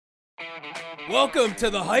Welcome to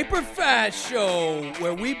the Hyper Fast Show,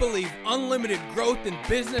 where we believe unlimited growth in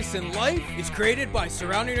business and life is created by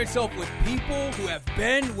surrounding yourself with people who have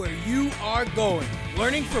been where you are going.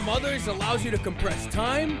 Learning from others allows you to compress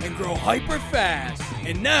time and grow hyper fast.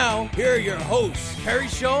 And now, here are your hosts, Kerry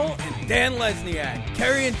Shull and Dan Lesniak.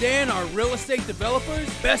 Kerry and Dan are real estate developers,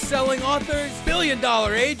 best-selling authors,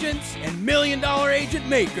 billion-dollar agents, and million-dollar agent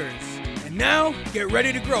makers. And now, get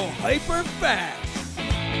ready to grow hyper fast.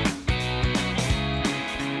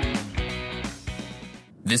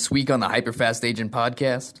 This week on the Hyperfast Agent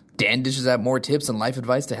Podcast, Dan dishes out more tips and life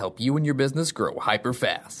advice to help you and your business grow hyper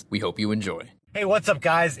fast. We hope you enjoy. Hey, what's up,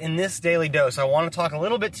 guys? In this daily dose, I want to talk a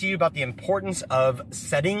little bit to you about the importance of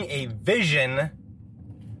setting a vision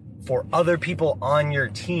for other people on your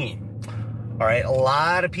team. All right, a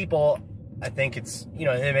lot of people, I think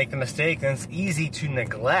they make the mistake, and it's easy to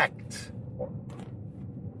neglect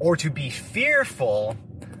or to be fearful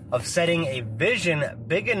of setting a vision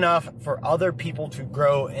big enough for other people to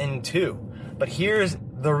grow into. But here's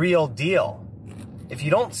the real deal. If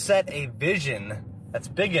you don't set a vision that's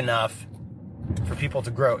big enough for people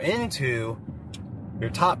to grow into, your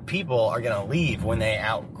top people are going to leave when they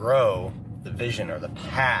outgrow the vision or the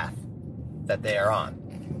path that they are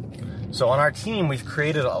on. So on our team, we've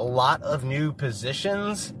created a lot of new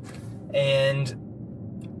positions, and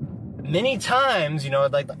many times,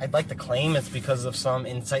 I'd like to claim it's because of some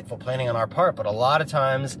insightful planning on our part, but a lot of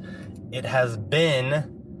times it has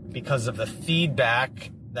been because of the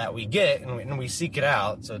feedback that we get, and we seek it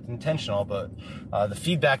out, so it's intentional, but the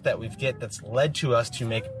feedback that we get that's led to us to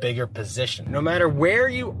make bigger positions. No matter where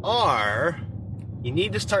you are, you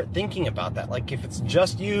need to start thinking about that. Like, if it's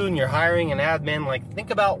just you and you're hiring an admin, think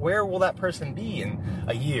about where will that person be in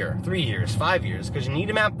a year, 3 years, 5 years, because you need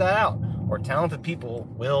to map that out, or talented people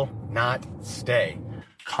will not stay.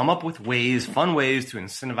 Come up with fun ways to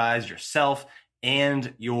incentivize yourself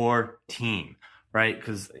and your team, right?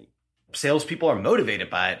 Because salespeople are motivated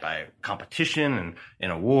by competition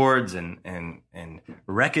and awards and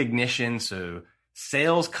recognition. So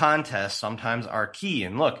sales contests sometimes are key.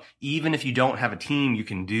 And look, even if you don't have a team, you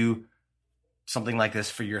can do something like this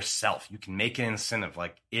for yourself. You can make an incentive.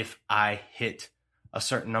 Like, if I hit a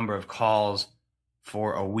certain number of calls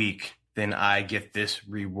for a week, then I get this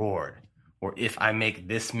reward. Or if I make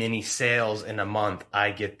this many sales in a month,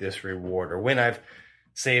 I get this reward. Or when I've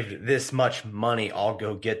saved this much money, I'll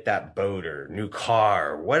go get that boat or new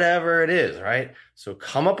car, or whatever it is, right? So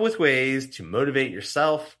come up with ways to motivate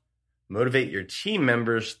yourself, motivate your team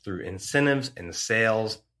members through incentives and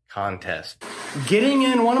sales contests. Getting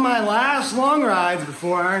in one of my last long rides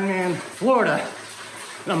before Ironman Florida,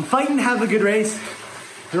 and I'm fighting to have a good race.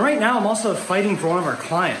 And right now, I'm also fighting for one of our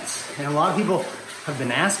clients. And a lot of people have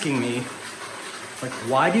been asking me,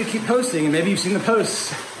 why do you keep posting? And maybe you've seen the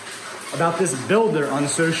posts about this builder on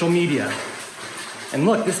social media. And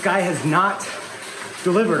look, this guy has not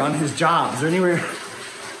delivered on his jobs or anywhere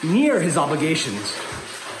near his obligations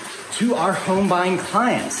to our home buying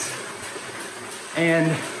clients. And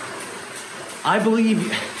I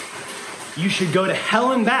believe you should go to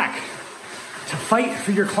hell and back to fight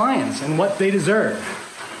for your clients and what they deserve.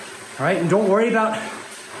 All right, and don't worry about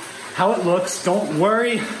how it looks. Don't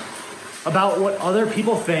worry about what other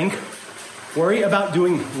people think. Worry about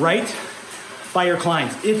doing right by your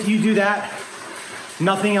clients. If you do that,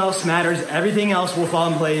 nothing else matters. Everything else will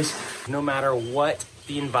fall in place. No matter what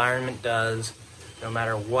the environment does, no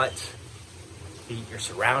matter what your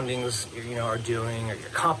surroundings are doing or your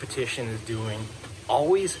competition is doing,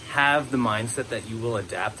 always have the mindset that you will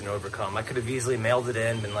adapt and overcome. I could have easily mailed it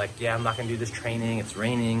in, been like, yeah, I'm not going to do this training, it's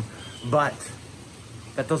raining. But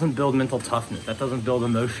that doesn't build mental toughness. That doesn't build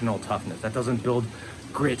emotional toughness. That doesn't build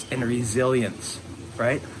grit and resilience,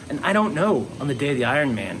 right? And I don't know on the day of the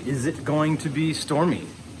Ironman, is it going to be stormy?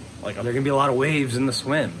 Are there going to be a lot of waves in the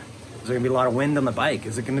swim? Is there going to be a lot of wind on the bike?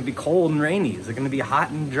 Is it going to be cold and rainy? Is it going to be hot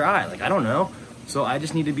and dry? I don't know. So I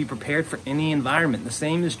just need to be prepared for any environment. The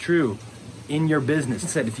same is true in your business.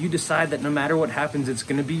 Instead, if you decide that no matter what happens, it's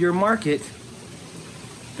going to be your market,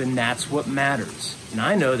 then that's what matters. And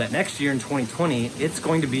I know that next year in 2020, it's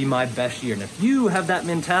going to be my best year. And if you have that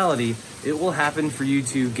mentality, it will happen for you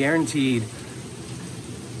too, guaranteed.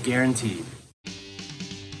 Guaranteed.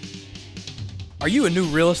 Are you a new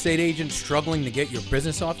real estate agent struggling to get your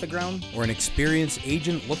business off the ground? Or an experienced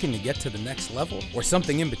agent looking to get to the next level? Or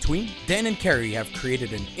something in between? Dan and Kerry have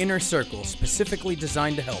created an inner circle specifically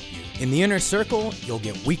designed to help you. In the inner circle, you'll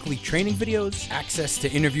get weekly training videos, access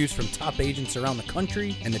to interviews from top agents around the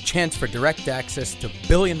country, and the chance for direct access to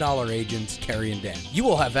billion-dollar agents Kerry and Dan. You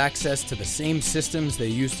will have access to the same systems they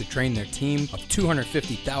use to train their team of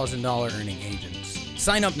 $250,000 earning agents.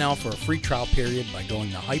 Sign up now for a free trial period by going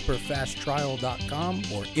to hyperfasttrial.com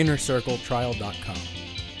or innercircletrial.com.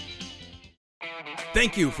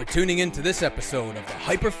 Thank you for tuning in to this episode of the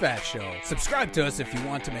Hyperfast Show. Subscribe to us if you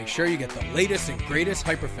want to make sure you get the latest and greatest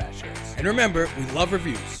Hyperfast shows. And remember, we love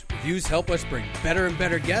reviews. Reviews help us bring better and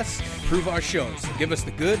better guests and improve our shows. So give us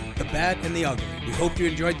the good, the bad, and the ugly. We hope you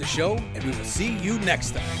enjoyed the show, and we will see you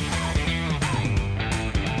next time.